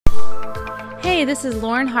Hey, this is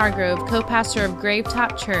Lauren Hargrove, co-pastor of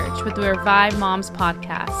Gravetop Church with the Revive Moms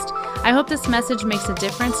podcast. I hope this message makes a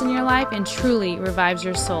difference in your life and truly revives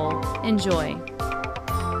your soul. Enjoy.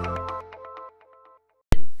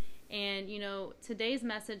 And today's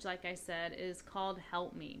message, like I said, is called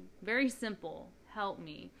Help Me. Very simple, help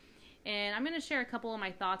me. And I'm going to share a couple of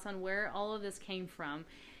my thoughts on where all of this came from.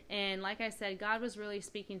 And like I said, God was really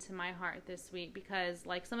speaking to my heart this week because,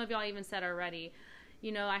 like some of y'all even said already,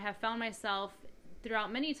 I have found myself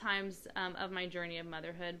throughout many times of my journey of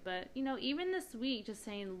motherhood, but, even this week, just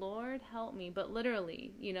saying, Lord, help me, but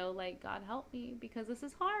literally, like, God, help me because this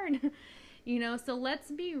is hard, so let's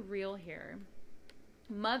be real here.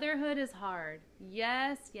 Motherhood is hard.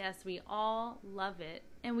 Yes, we all love it,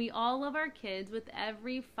 and we all love our kids with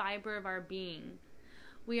every fiber of our being.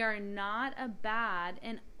 We are not a bad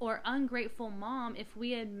or ungrateful mom if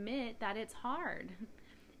we admit that it's hard.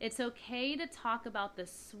 It's okay to talk about the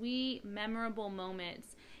sweet, memorable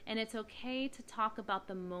moments, and it's okay to talk about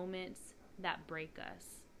the moments that break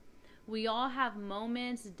us. We all have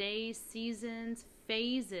moments, days, seasons,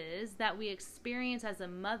 phases that we experience as a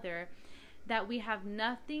mother that we have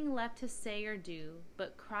nothing left to say or do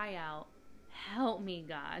but cry out, "Help me,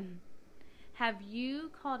 God." Have you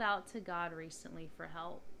called out to God recently for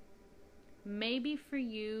help? Maybe for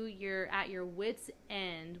you, you're at your wit's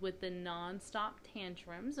end with the nonstop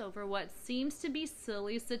tantrums over what seems to be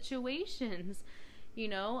silly situations.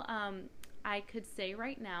 I could say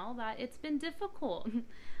right now that it's been difficult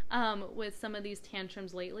with some of these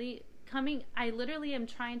tantrums lately. I literally am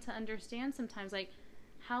trying to understand sometimes, like,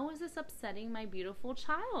 how is this upsetting my beautiful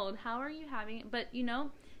child? How are you having it? But,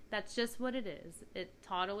 that's just what it is.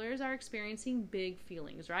 Toddlers are experiencing big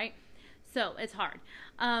feelings, right? So it's hard.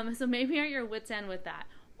 So maybe you're at your wit's end with that.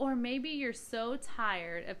 Or maybe you're so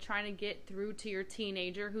tired of trying to get through to your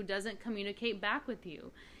teenager who doesn't communicate back with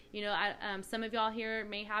you. Some of y'all here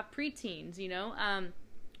may have preteens,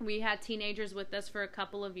 we had teenagers with us for a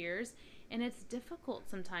couple of years, and it's difficult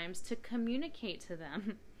sometimes to communicate to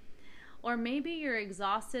them. Or maybe you're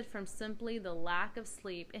exhausted from simply the lack of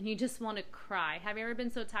sleep and you just want to cry. Have you ever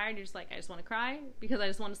been so tired you're just like, I just want to cry because I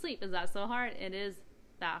just want to sleep? Is that so hard? It is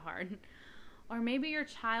that hard. Or maybe your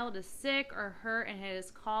child is sick or hurt and it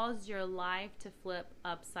has caused your life to flip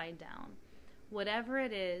upside down. Whatever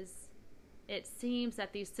it is, it seems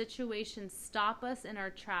that these situations stop us in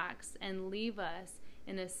our tracks and leave us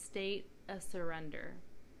in a state of surrender.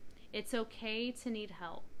 It's okay to need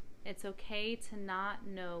help. It's okay to not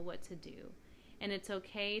know what to do. And it's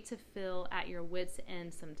okay to feel at your wit's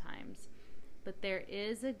end sometimes. But there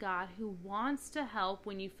is a God who wants to help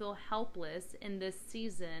when you feel helpless in this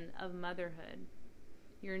season of motherhood.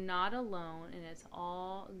 You're not alone, and it's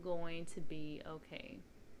all going to be okay.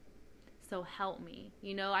 So help me.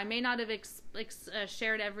 I may not have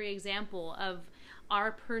shared every example of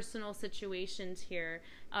our personal situations here.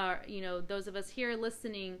 Those of us here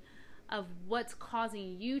listening, of what's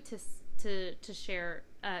causing you to share,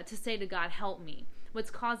 to say to God, help me.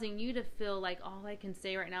 What's causing you to feel like all I can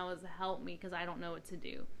say right now is help me because I don't know what to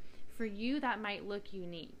do. For you, that might look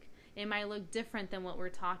unique. It might look different than what we're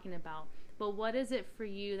talking about. But what is it for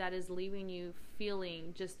you that is leaving you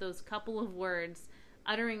feeling just those couple of words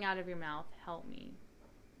uttering out of your mouth, help me?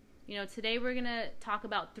 Today we're going to talk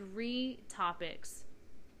about 3 topics,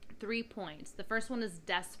 3 points. The first one is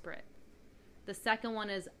desperate. The second one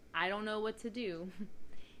is I don't know what to do.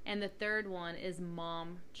 And the third one is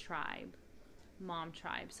mom tribe.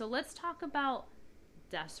 So let's talk about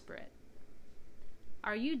desperate.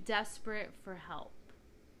 Are you desperate for help?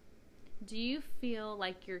 Do you feel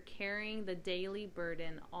like you're carrying the daily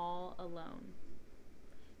burden all alone?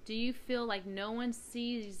 Do you feel like no one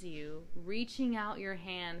sees you reaching out your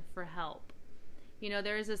hand for help?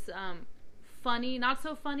 There's this funny, not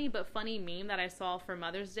so funny, but funny meme that I saw for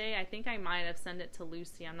Mother's Day. I think I might have sent it to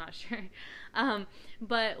Lucy. I'm not sure.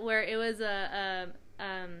 But where it was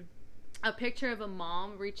a picture of a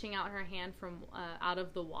mom reaching out her hand from out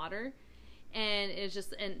of the water, and it's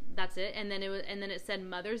just, and that's it. And then it said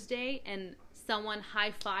Mother's Day, and someone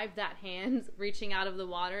high-fived that hand reaching out of the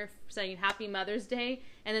water, saying Happy Mother's Day.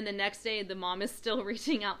 And then the next day, the mom is still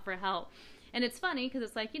reaching out for help. And it's funny because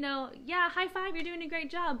it's like, yeah, high five, you're doing a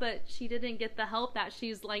great job, but she didn't get the help that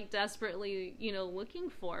she's like desperately, looking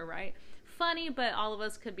for, right? Funny, but all of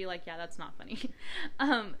us could be like, yeah, that's not funny.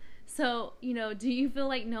 So, do you feel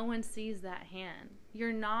like no one sees that hand?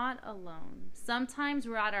 You're not alone. Sometimes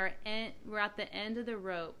we're at the end of the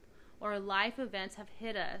rope, or life events have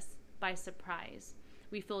hit us by surprise.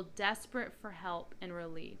 We feel desperate for help and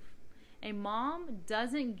relief. A mom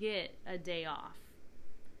doesn't get a day off.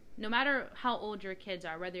 no matter how old your kids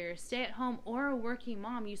are, whether you're a stay-at-home or a working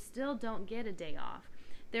mom, you still don't get a day off.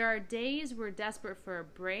 There are days we're desperate for a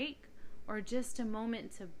break or just a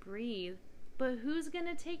moment to breathe, but who's going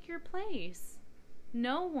to take your place?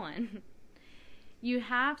 No one. You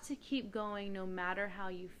have to keep going no matter how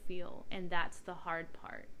you feel, and that's the hard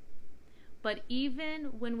part. But even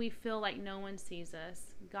when we feel like no one sees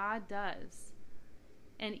us, God does.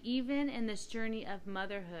 And even in this journey of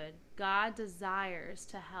motherhood, God desires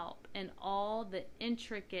to help in all the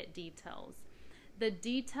intricate details. The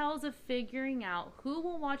details of figuring out who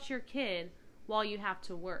will watch your kid while you have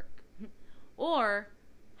to work. Or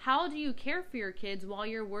how do you care for your kids while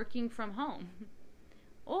you're working from home?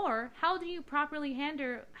 Or how do you properly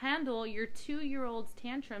handle your 2-year-old's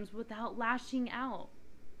tantrums without lashing out?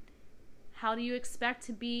 How do you expect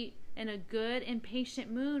to be in a good and patient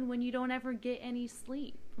mood when you don't ever get any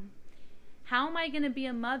sleep? How am I going to be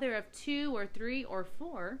a mother of 2 or 3 or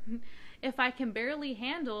 4 if I can barely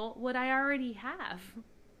handle what I already have?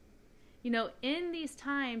 In these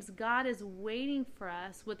times, God is waiting for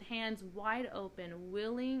us with hands wide open,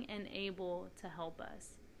 willing and able to help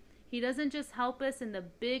us. He doesn't just help us in the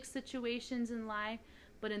big situations in life,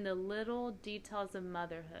 but in the little details of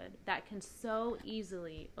motherhood that can so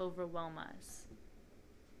easily overwhelm us.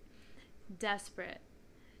 Desperate.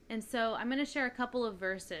 And so I'm going to share a couple of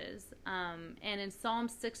verses. And in Psalm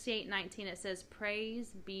 68:19, it says,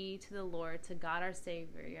 "Praise be to the Lord, to God our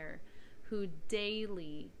Savior, who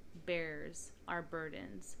daily bears our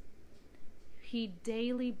burdens." He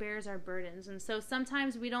daily bears our burdens. And so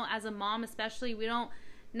sometimes we don't, as a mom especially, we don't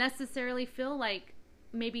necessarily feel like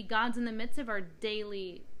maybe God's in the midst of our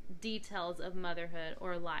daily details of motherhood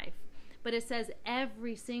or life. But it says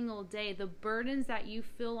every single day, the burdens that you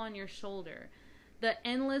feel on your shoulder, the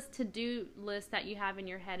endless to-do list that you have in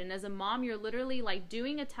your head. And as a mom, you're literally like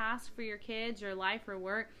doing a task for your kids, your life or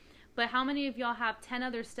work. But how many of y'all have 10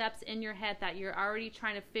 other steps in your head that you're already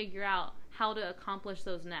trying to figure out how to accomplish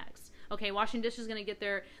those next? Okay, washing dishes is going to get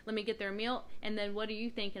their, let me get their meal. And then what are you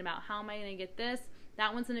thinking about? How am I going to get this?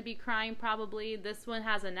 That one's going to be crying probably. This one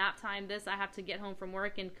has a nap time. This, I have to get home from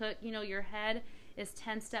work and cook. Your head is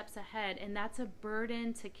 10 steps ahead. And that's a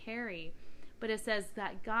burden to carry. But it says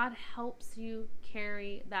that God helps you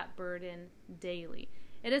carry that burden daily.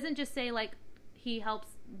 It doesn't just say like he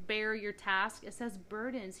helps bear your task. It says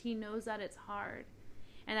burdens. He knows that it's hard.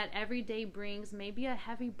 And that every day brings maybe a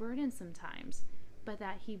heavy burden sometimes. But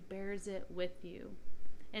that he bears it with you.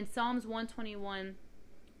 In Psalms 121,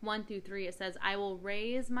 1-3, it says, "I will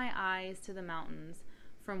raise my eyes to the mountains.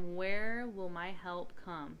 From where will my help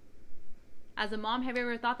come?" As a mom, have you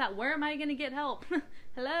ever thought that? Where am I going to get help?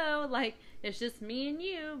 Hello? Like, it's just me and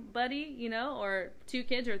you, buddy, or 2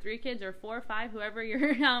 kids or 3 kids or 4 or 5,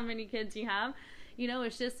 how many kids you have.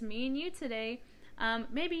 It's just me and you today.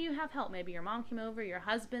 Maybe you have help. Maybe your mom came over, your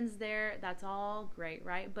husband's there. That's all great,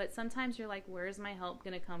 right? But sometimes you're like, where's my help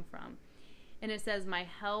going to come from? And it says, "My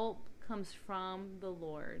help comes from the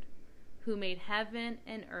Lord, who made heaven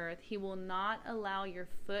and earth. He will not allow your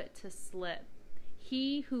foot to slip.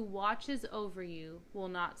 He who watches over you will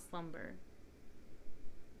not slumber."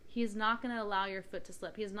 He is not going to allow your foot to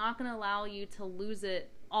slip. He's not going to allow you to lose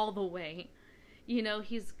it all the way.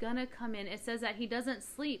 He's going to come in. It says that he doesn't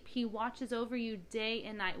sleep. He watches over you day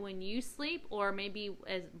and night. When you sleep, or maybe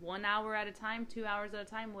as 1 hour at a time, 2 hours at a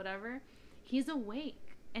time, whatever, he's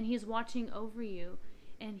awake and he's watching over you.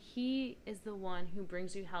 And he is the one who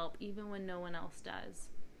brings you help even when no one else does.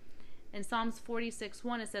 In Psalms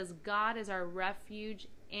 46:1, it says, "God is our refuge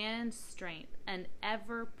and strength, an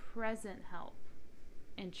ever-present help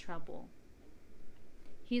in trouble."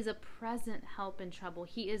 He's a present help in trouble.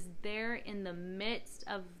 He is there in the midst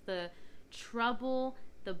of the trouble,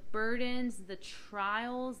 the burdens, the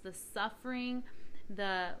trials, the suffering,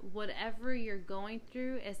 the whatever you're going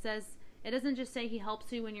through. It says, it doesn't just say he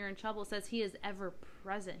helps you when you're in trouble. It says he is ever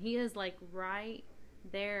present. He is like right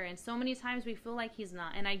there. And so many times we feel like he's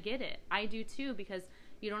not. And I get it. I do too, because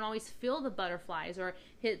you don't always feel the butterflies or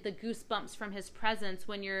hit the goosebumps from his presence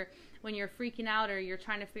when you're freaking out, or you're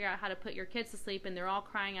trying to figure out how to put your kids to sleep and they're all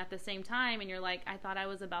crying at the same time. And you're like, I thought I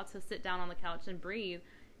was about to sit down on the couch and breathe.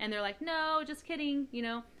 And they're like, no, just kidding.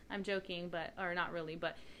 I'm joking, or not really.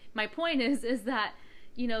 But my point is that,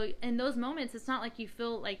 in those moments, it's not like you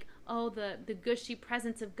feel like, oh, the gushy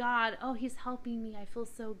presence of God. Oh, he's helping me. I feel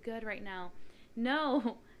so good right now.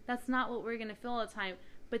 No, that's not what we're going to feel all the time.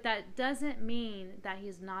 But that doesn't mean that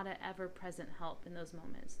he's not an ever-present help in those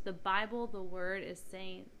moments. The Bible, the Word, is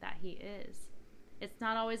saying that he is. It's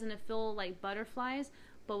not always going to feel like butterflies,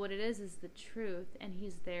 but what it is the truth, and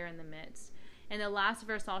he's there in the midst. And the last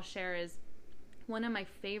verse I'll share is One of my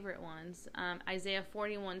favorite ones, Isaiah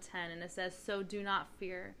 41:10, and it says, "So do not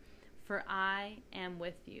fear, for I am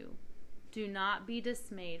with you. Do not be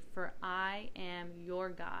dismayed, for I am your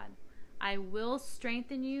God. I will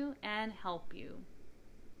strengthen you and help you."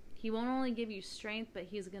 He won't only give you strength, but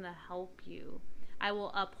he's going to help you. "I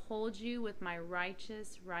will uphold you with my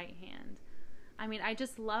righteous right hand." I mean, I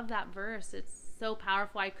just love that verse. It's so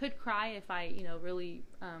powerful. I could cry if I, really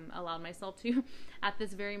allowed myself to at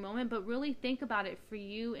this very moment, but really think about it for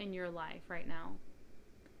you in your life right now.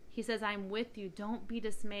 He says, "I'm with you. Don't be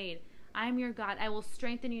dismayed. I'm your God. I will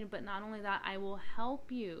strengthen you, but not only that, I will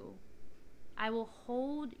help you. I will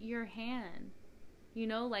hold your hand."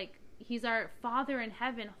 Like he's our Father in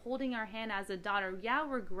heaven holding our hand as a daughter. Yeah,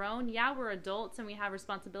 we're grown. Yeah, we're adults and we have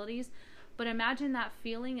responsibilities. But imagine that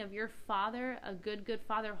feeling of your father, a good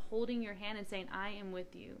father, holding your hand and saying, "I am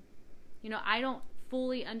with you." I don't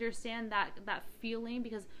fully understand that feeling,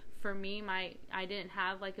 because for me, I didn't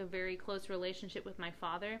have like a very close relationship with my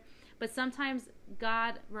father. But sometimes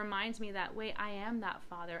God reminds me that, wait, I am that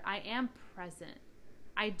father. I am present.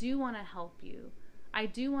 I do want to help you. I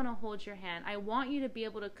do want to hold your hand. I want you to be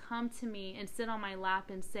able to come to me and sit on my lap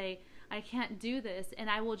and say, "I can't do this," and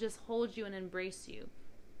I will just hold you and embrace you.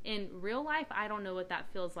 In real life, I don't know what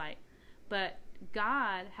that feels like, but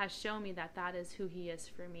God has shown me that that is who he is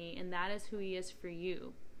for me, and that is who he is for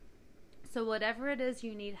you. So whatever it is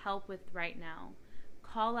you need help with right now,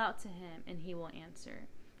 call out to him and he will answer.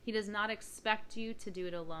 He does not expect you to do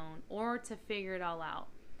it alone or to figure it all out,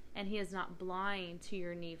 and he is not blind to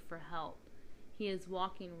your need for help. He is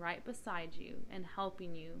walking right beside you and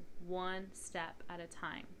helping you one step at a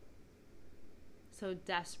time. So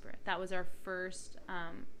desperate. That was our first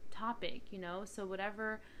topic, So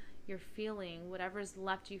whatever you're feeling, whatever's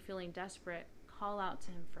left you feeling desperate, call out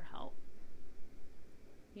to him for help.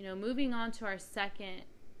 Moving on to our second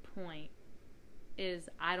point is,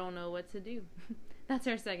 I don't know what to do. That's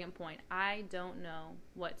our second point. I don't know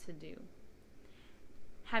what to do.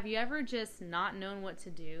 Have you ever just not known what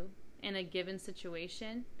to do in a given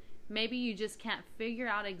situation? Maybe you just can't figure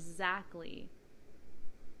out exactly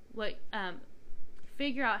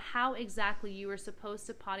figure out how exactly you were supposed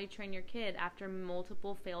to potty train your kid after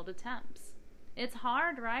multiple failed attempts. It's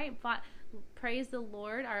hard, right? But praise the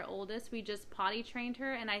Lord, our oldest, we just potty trained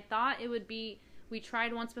her, and I thought it would be, we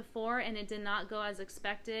tried once before and it did not go as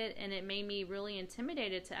expected, and it made me really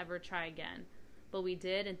intimidated to ever try again. But we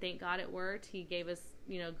did, and thank God it worked. He gave us,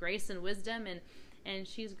 grace and wisdom, and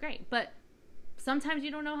she's great. But sometimes you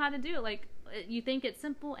don't know how to do it. Like, you think it's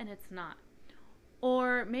simple and it's not.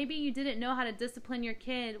 Or maybe you didn't know how to discipline your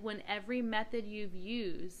kid when every method you've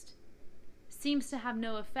used seems to have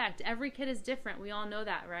no effect. Every kid is different. We all know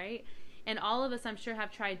that, right? And all of us, I'm sure,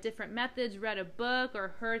 have tried different methods, read a book, or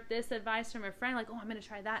heard this advice from a friend, like, "Oh, I'm going to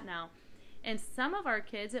try that now." And some of our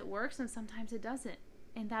kids, it works, and sometimes it doesn't.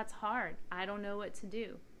 And that's hard. I don't know what to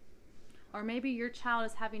do. Or maybe your child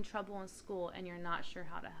is having trouble in school and you're not sure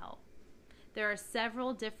how to help. There are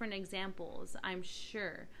several different examples, I'm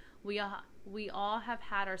sure. We all have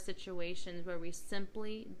had our situations where we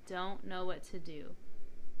simply don't know what to do,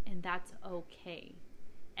 and that's okay.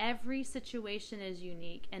 Every situation is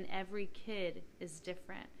unique, and every kid is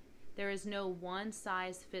different. There is no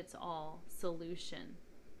one-size-fits-all solution.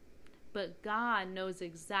 But God knows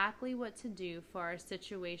exactly what to do for our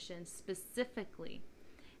situation specifically.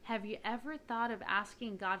 Have you ever thought of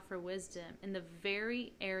asking God for wisdom in the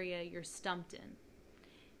very area you're stumped in?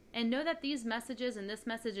 And know that these messages and this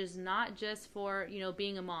message is not just for,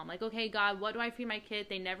 being a mom. Like, okay, God, what do I feed my kid?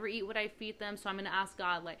 They never eat what I feed them, so I'm going to ask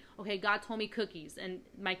God, like, okay, God told me cookies, and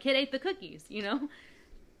my kid ate the cookies,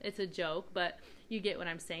 It's a joke, but you get what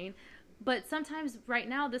I'm saying. But sometimes right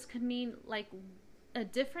now this could mean, like, a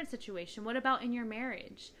different situation. What about in your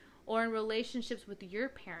marriage? Or in relationships with your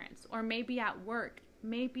parents? Or maybe at work?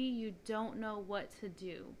 Maybe you don't know what to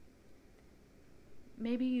do.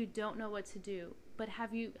 Maybe you don't know what to do. But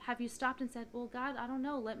have you stopped and said, "Well, God, I don't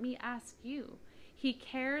know. Let me ask you." He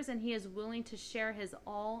cares, and he is willing to share his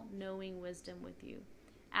all-knowing wisdom with you.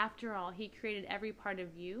 After all, he created every part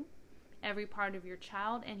of you, every part of your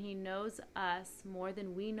child, and he knows us more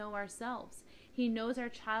than we know ourselves. He knows our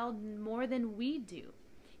child more than we do.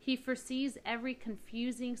 He foresees every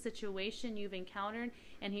confusing situation you've encountered,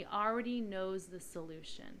 and he already knows the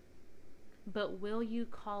solution. But will you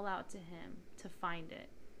call out to him to find it?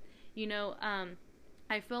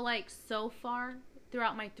 I feel like so far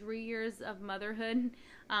throughout my 3 years of motherhood,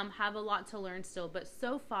 have a lot to learn still. But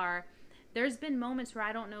so far, there's been moments where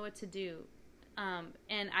I don't know what to do. And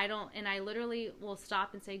I literally will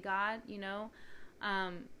stop and say, "God,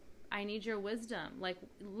 I need your wisdom. Like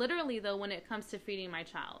literally though, when it comes to feeding my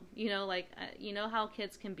child, you know how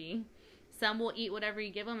kids can be. Some will eat whatever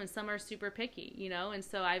you give them and some are super picky, And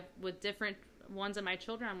so with different ones of my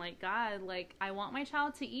children, I'm like, God, like I want my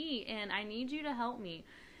child to eat and I need you to help me.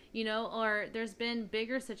 Or there's been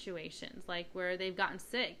bigger situations like where they've gotten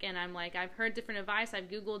sick and I'm like, I've heard different advice, I've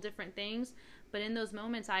Googled different things, but in those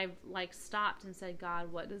moments I've like stopped and said,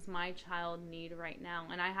 God, what does my child need right now?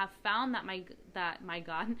 And I have found that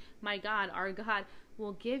our God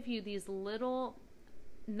will give you these little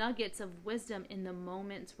nuggets of wisdom in the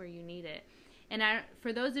moments where you need it. And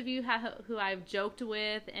for those of you who I've joked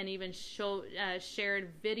with and even shared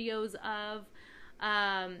videos of,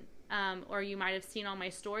 or you might have seen all my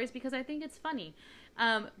stories because I think it's funny.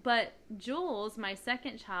 But Jules, my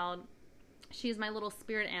second child, she's my little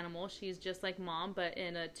spirit animal. She's just like mom, but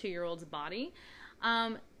in a 2-year-old's body.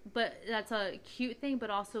 But that's a cute thing, but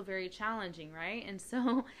also very challenging, right? And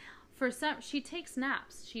so she takes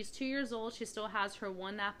naps. She's 2 years old. She still has her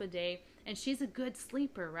 1 nap a day. And she's a good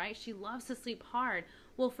sleeper, right? She loves to sleep hard.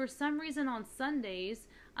 Well, for some reason on Sundays,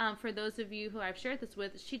 for those of you who I've shared this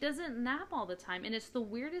with, she doesn't nap all the time. And it's the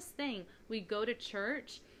weirdest thing. We go to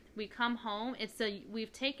church, we come home.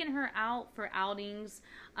 We've taken her out for outings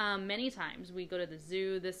many times. We go to the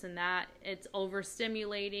zoo, this and that. It's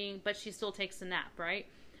overstimulating, but she still takes a nap, right?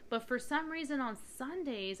 But for some reason on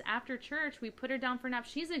Sundays after church, we put her down for a nap.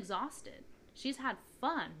 She's exhausted. She's had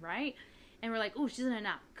fun, right? And we're like, oh, she's in a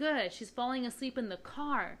nap. Good. She's falling asleep in the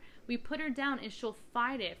car. We put her down and she'll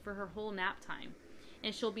fight it for her whole nap time.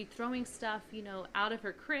 And she'll be throwing stuff, out of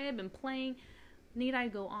her crib and playing. Need I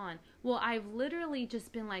go on? Well, I've literally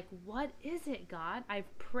just been like, what is it, God?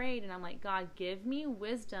 I've prayed and I'm like, God, give me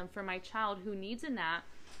wisdom for my child who needs a nap,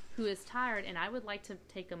 who is tired, and I would like to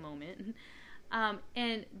take a moment.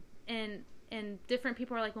 And different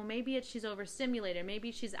people are like, well, maybe she's overstimulated.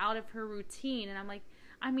 Maybe she's out of her routine. And I'm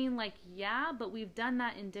like, yeah, but we've done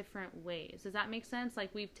that in different ways. Does that make sense?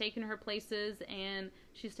 Like we've taken her places and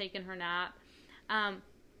she's taken her nap.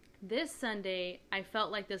 This Sunday, I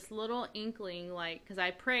felt like this little inkling, because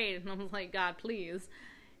I prayed and I was like, God, please.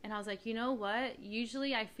 And I was like, you know what?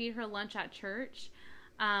 Usually I feed her lunch at church,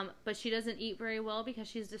 but she doesn't eat very well because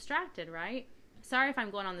she's distracted, right? Sorry if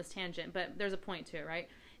I'm going on this tangent, but there's a point to it, right?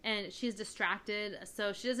 And she's distracted,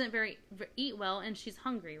 so she doesn't eat well, and she's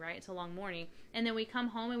hungry, right? It's a long morning. And then we come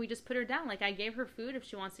home and we just put her down. Like I gave her food. If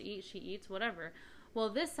she wants to eat, she eats, whatever. Well,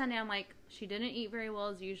 this Sunday I'm like, she didn't eat very well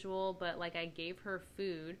as usual, but like I gave her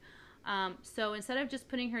food. So instead of just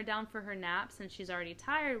putting her down for her nap since she's already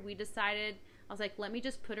tired, we decided, I was like, let me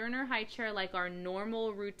just put her in her high chair like our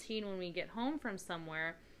normal routine when we get home from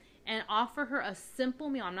somewhere and offer her a simple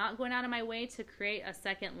meal. I'm not going out of my way to create a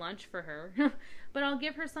second lunch for her, but I'll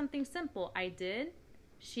give her something simple. I did.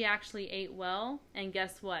 She actually ate well, and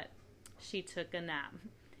guess what? She took a nap.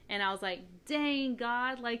 And I was like, dang,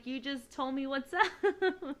 God, like you just told me what's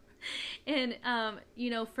up. And,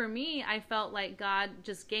 for me, I felt like God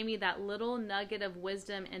just gave me that little nugget of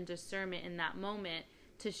wisdom and discernment in that moment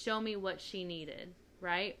to show me what she needed,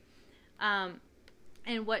 right?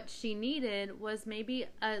 And what she needed was maybe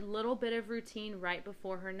a little bit of routine right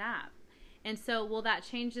before her nap. And so will that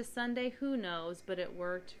change this Sunday? Who knows, but it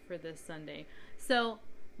worked for this Sunday. So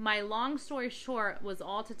my long story short was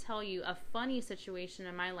all to tell you a funny situation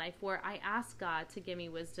in my life where I asked God to give me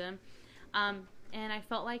wisdom. And I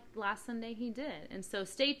felt like last Sunday he did. And so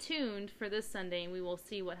stay tuned for this Sunday and we will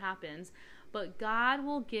see what happens. But God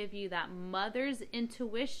will give you that mother's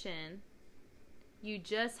intuition. You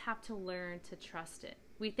just have to learn to trust it.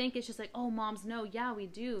 We think it's just like, oh, moms know. Yeah, we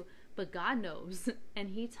do. But God knows. And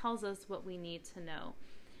he tells us what we need to know.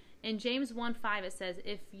 In James 1:5 it says,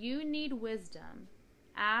 if you need wisdom,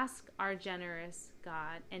 ask our generous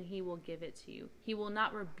God and he will give it to you. He will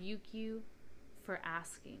not rebuke you for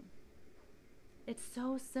asking. It's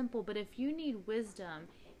so simple, but if you need wisdom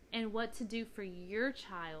and what to do for your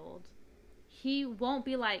child, he won't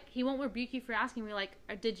rebuke you for asking. We're like,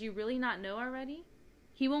 did you really not know already?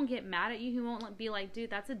 He won't get mad at you. He won't be like, dude,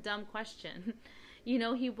 that's a dumb question.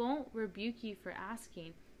 He won't rebuke you for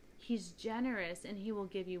asking. He's generous and he will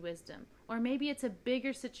give you wisdom. Or maybe it's a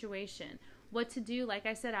bigger situation. What to do, like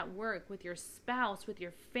I said, at work, with your spouse, with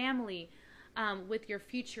your family, with your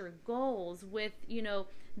future goals, with,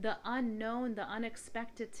 the unknown, the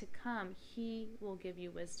unexpected to come. He will give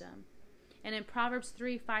you wisdom. And in Proverbs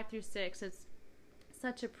 3:5-6, it's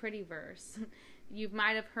such a pretty verse. You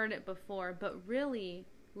might have heard it before, but really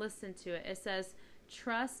listen to it. It says,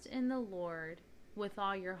 trust in the Lord with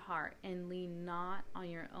all your heart and lean not on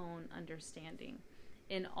your own understanding.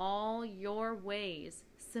 In all your ways,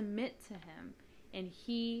 submit to him, and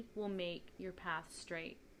he will make your path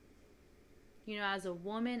straight. You know, as a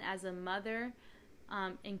woman, as a mother,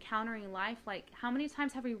 encountering life, like how many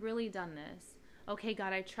times have we really done this? Okay,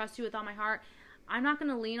 God, I trust you with all my heart. I'm not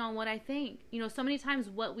going to lean on what I think. You know, so many times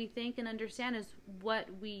what we think and understand is what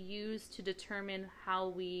we use to determine how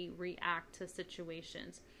we react to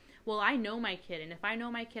situations. Well, I know my kid, and if I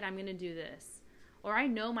know my kid, I'm going to do this. Or I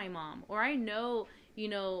know my mom, or I know, you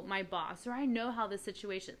know, my boss, or I know how this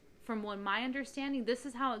situation, from what my understanding, this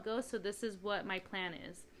is how it goes, so this is what my plan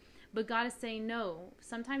is. But God is saying, no,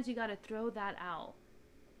 sometimes you got to throw that out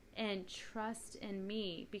and trust in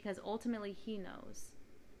me, because ultimately he knows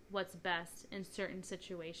what's best in certain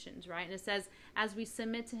situations, right? And it says, as we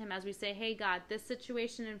submit to him, as we say, hey, God, this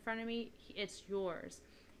situation in front of me, it's yours.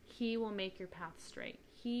 He will make your path straight.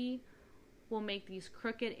 He will make these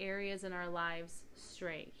crooked areas in our lives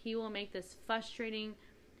straight. He will make this frustrating,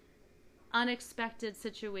 unexpected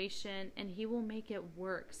situation, and he will make it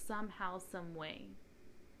work somehow, some way.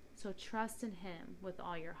 So trust in him with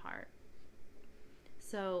all your heart.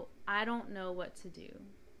 So I don't know what to do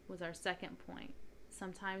was our second point.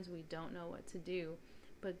 Sometimes we don't know what to do,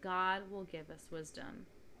 but God will give us wisdom.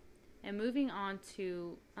 And moving on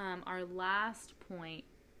to our last point,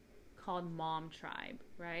 called Mom Tribe,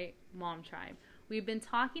 right? Mom Tribe. We've been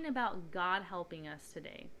talking about God helping us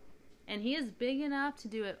today. And he is big enough to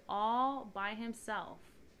do it all by himself.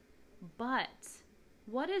 But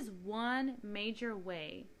what is one major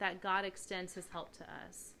way that God extends his help to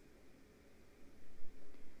us?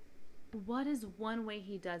 What is one way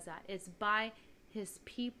he does that? It's by his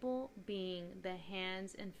people being the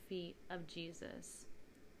hands and feet of Jesus.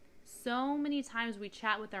 So many times we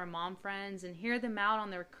chat with our mom friends and hear them out on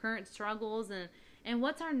their current struggles, and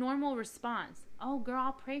what's our normal response? Oh, girl,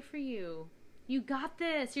 I'll pray for you. You got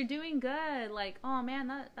this. You're doing good. Like, oh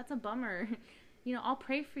man, that's a bummer. You know, I'll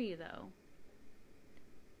pray for you though.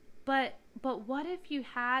 But what if you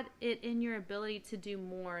had it in your ability to do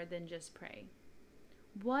more than just pray?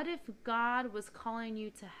 What if God was calling you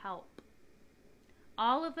to help?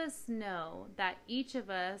 All of us know that each of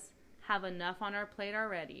us have enough on our plate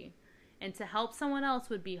already, and to help someone else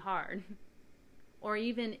would be hard or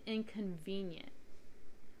even inconvenient.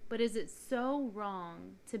 But is it so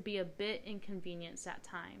wrong to be a bit inconvenienced at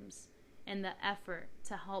times in the effort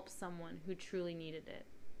to help someone who truly needed it?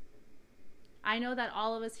 I know that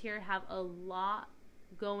all of us here have a lot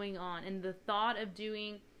going on, and the thought of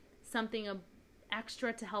doing something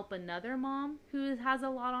extra to help another mom who has a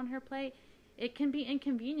lot on her plate, it can be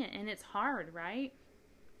inconvenient and it's hard, right?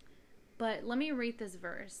 But let me read this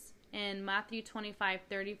verse in Matthew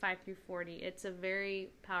 25:35-40. It's a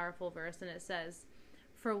very powerful verse, and it says,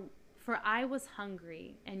 For I was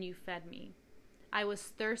hungry, and you fed me. I was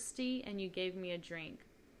thirsty, and you gave me a drink.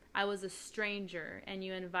 I was a stranger, and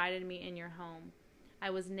you invited me in your home. I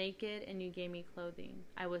was naked, and you gave me clothing.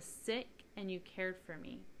 I was sick, and you cared for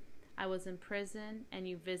me. I was in prison, and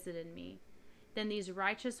you visited me. Then these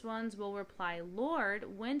righteous ones will reply,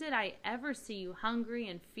 Lord, when did I ever see you hungry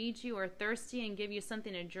and feed you, or thirsty and give you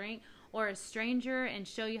something to drink, or a stranger and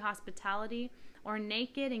show you hospitality, or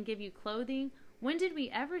naked and give you clothing? When did we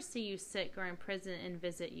ever see you sick or in prison and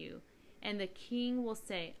visit you? And the king will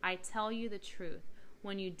say, I tell you the truth,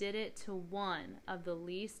 when you did it to one of the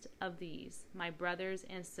least of these, my brothers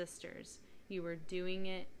and sisters, you were doing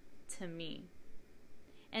it to me.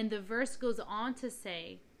 And the verse goes on to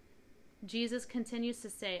say, Jesus continues to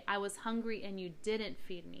say, I was hungry and you didn't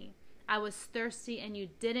feed me. I was thirsty and you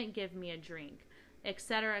didn't give me a drink,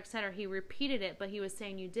 etc., etc. He repeated it, but he was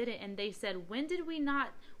saying you did it. And they said, when did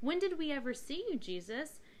we ever see you,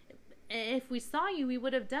 Jesus? If we saw you, we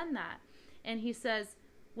would have done that. And he says,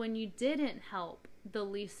 when you didn't help the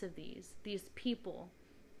least of these people,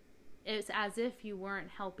 it's as if you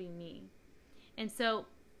weren't helping me. And so,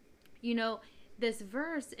 you know, this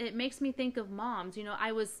verse, it makes me think of moms. You know,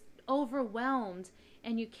 I was overwhelmed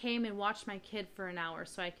and you came and watched my kid for an hour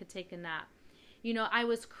so I could take a nap. You know, I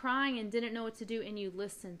was crying and didn't know what to do and you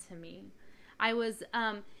listened to me. I was,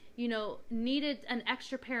 needed an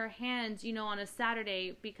extra pair of hands, on a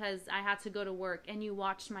Saturday because I had to go to work and you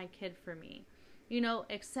watched my kid for me,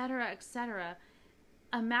 etc., etc.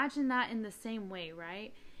 Imagine that in the same way,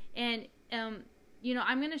 right? And,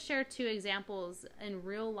 I'm going to share 2 examples in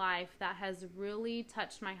real life that has really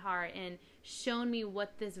touched my heart and shown me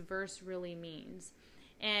what this verse really means.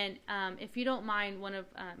 And if you don't mind, one of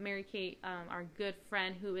Mary Kate, our good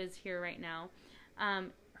friend who is here right now,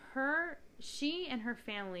 she and her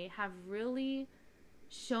family have really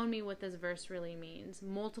shown me what this verse really means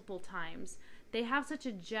multiple times. They have such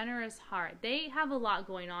a generous heart. They have a lot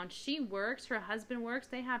going on. She works, her husband works,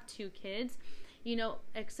 they have 2 kids,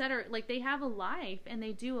 etc. Like, they have a life and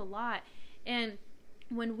they do a lot. And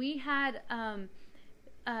When we had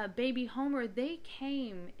baby Homer, they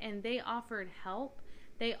came and they offered help.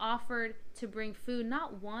 They offered to bring food,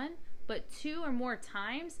 not one, but 2 or more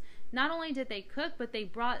times. Not only did they cook, but they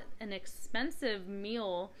brought an expensive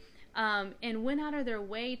meal and went out of their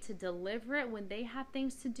way to deliver it when they had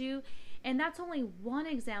things to do. And that's only one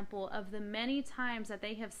example of the many times that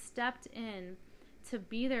they have stepped in to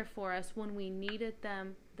be there for us when we needed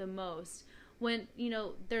them the most. When,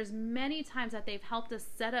 there's many times that they've helped us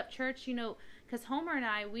set up church, because Homer and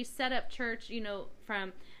I, we set up church,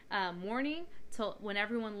 from morning till when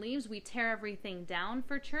everyone leaves. We tear everything down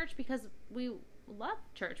for church because we love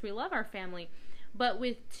church. We love our family. But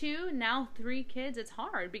with 2, now 3 kids, it's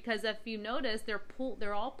hard because if you notice,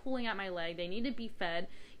 they're all pulling at my leg. They need to be fed.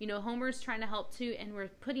 Homer's trying to help too, and we're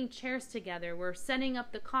putting chairs together. We're setting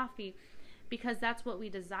up the coffee because that's what we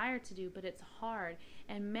desire to do, but it's hard.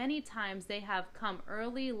 And many times they have come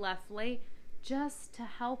early, left late, just to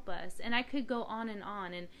help us. And I could go on and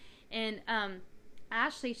on. And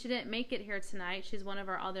Ashley, she didn't make it here tonight. She's one of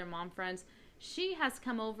our other mom friends. She has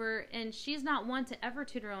come over, and she's not one to ever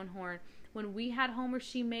toot her own horn. When we had Homer,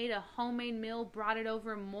 she made a homemade meal, brought it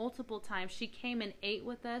over multiple times. She came and ate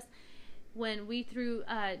with us. When we threw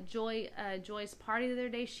Joy's party the other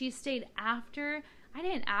day, she stayed after. I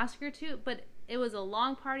didn't ask her to, but it was a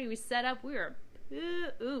long party. We set up. We were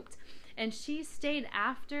pooped. And she stayed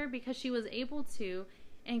after because she was able to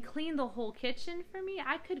and clean the whole kitchen for me.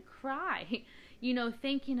 I could cry,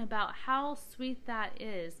 thinking about how sweet that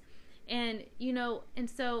is. And, and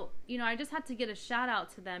so, I just had to get a shout out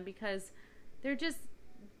to them because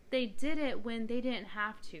they did it when they didn't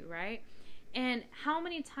have to, right? And how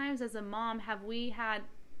many times as a mom have we had,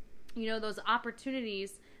 those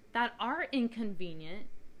opportunities that are inconvenient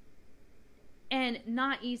and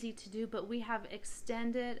not easy to do, but we have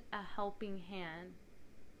extended a helping hand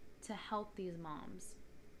to help these moms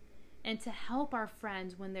and to help our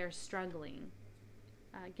friends when they're struggling.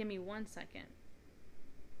 Give me 1 second.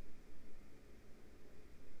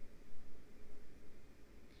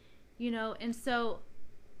 And so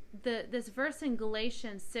this verse in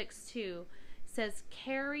Galatians 6:2 says,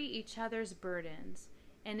 carry each other's burdens,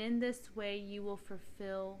 and in this way you will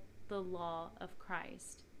fulfill the law of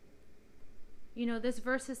Christ. This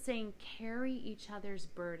verse is saying carry each other's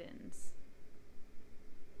burdens.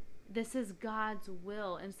 This is God's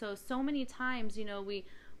will. And so many times,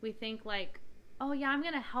 we think like, oh yeah, I'm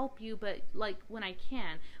going to help you, but like when I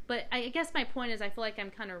can. But I guess my point is I feel like I'm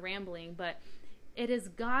kind of rambling, but it is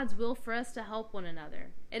God's will for us to help one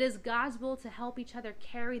another. It is God's will to help each other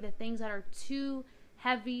carry the things that are too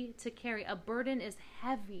heavy to carry. A burden is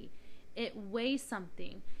heavy. It weighs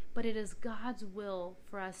something, but it is God's will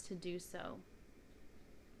for us to do so.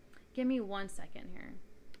 Give me 1 second here.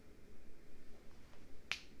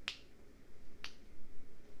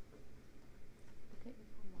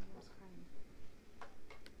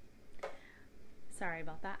 Sorry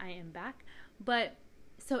about that. I am back. But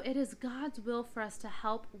so it is God's will for us to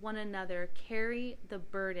help one another carry the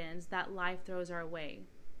burdens that life throws our way.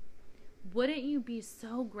 Wouldn't you be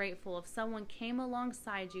so grateful if someone came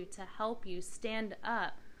alongside you to help you stand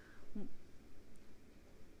up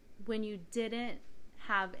when you didn't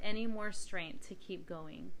have any more strength to keep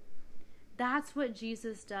going? That's what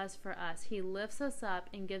Jesus does for us. He lifts us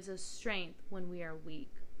up and gives us strength when we are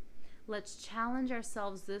weak. Let's challenge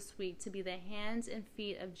ourselves this week to be the hands and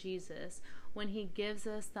feet of Jesus when he gives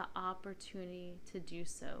us the opportunity to do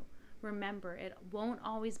so. Remember, it won't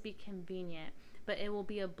always be convenient, but it will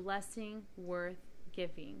be a blessing worth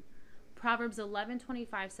giving. Proverbs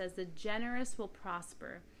 11:25 says, the generous will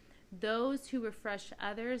prosper. Those who refresh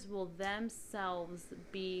others will themselves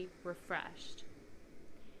be refreshed.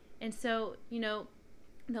 And so,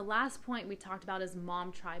 the last point we talked about is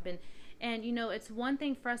Mom Tribe. And it's one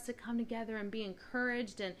thing for us to come together and be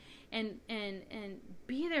encouraged and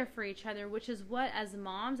be there for each other, which is what, as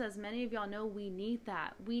moms, as many of y'all know, we need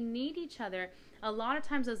that. We need each other. A lot of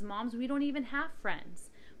times as moms, we don't even have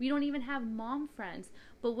friends. We don't even have mom friends.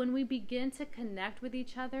 But when we begin to connect with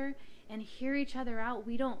each other and hear each other out,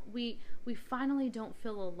 we finally don't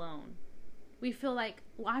feel alone. We feel like,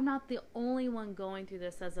 well, I'm not the only one going through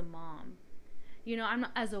this as a mom. I'm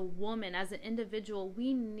not, as a woman, as an individual,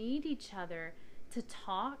 we need each other to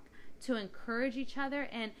talk, to encourage each other,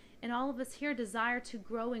 and all of us here desire to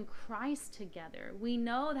grow in Christ together. We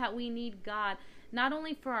know that we need God, not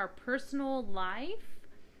only for our personal life,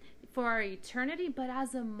 for our eternity, but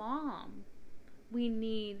as a mom, we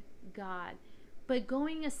need God. But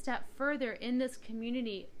going a step further in this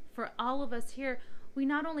community, for all of us here, we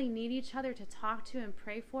not only need each other to talk to and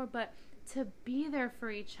pray for, but to be there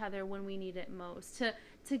for each other when we need it most,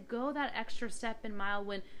 to go that extra step and mile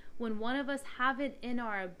when one of us have it in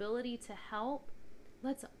our ability to help.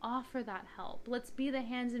 Let's offer that help. Let's be the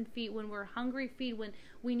hands and feet when we're hungry feet, when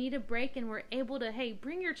we need a break and we're able to, hey,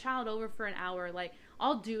 bring your child over for an hour. Like,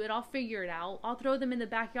 I'll do it. I'll figure it out. I'll throw them in the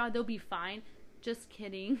backyard. They'll be fine. Just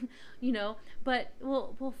kidding, but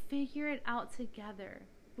we'll figure it out together.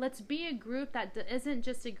 Let's be a group that isn't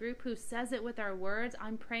just a group who says it with our words,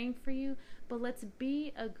 I'm praying for you, but let's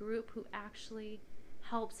be a group who actually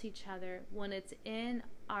helps each other when it's in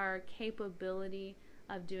our capability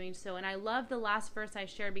of doing so. And I love the last verse I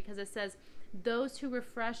shared because it says, those who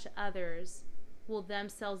refresh others will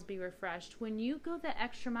themselves be refreshed. When you go the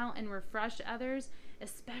extra mile and refresh others,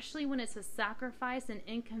 especially when it's a sacrifice and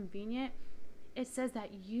inconvenient, it says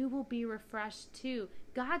that you will be refreshed too.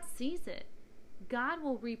 God sees it. God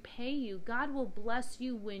will repay you. God will bless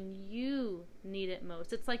you when you need it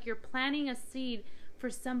most. It's like you're planting a seed for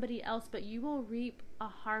somebody else, but you will reap a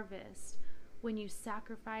harvest when you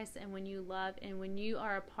sacrifice and when you love and when you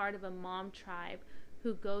are a part of a mom tribe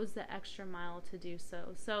who goes the extra mile to do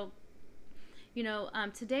so. So,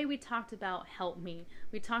 today we talked about help me.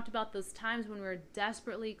 We talked about those times when we're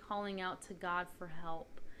desperately calling out to God for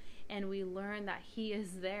help and we learn that He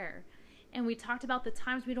is there. And we talked about the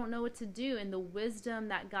times we don't know what to do and the wisdom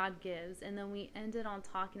that God gives. And then we ended on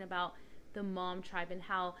talking about the mom tribe and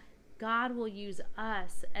how God will use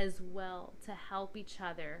us as well to help each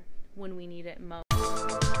other when we need it most.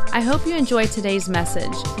 I hope you enjoyed today's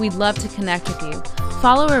message. We'd love to connect with you.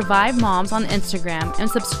 Follow Revive Moms on Instagram and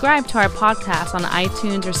subscribe to our podcast on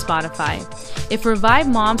iTunes or Spotify. If Revive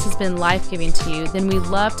Moms has been life-giving to you, then we'd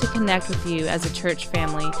love to connect with you as a church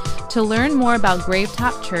family. To learn more about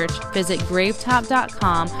Gravetop Church, visit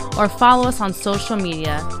gravetop.com or follow us on social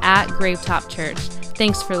media @Gravetop Church.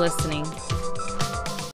 Thanks for listening.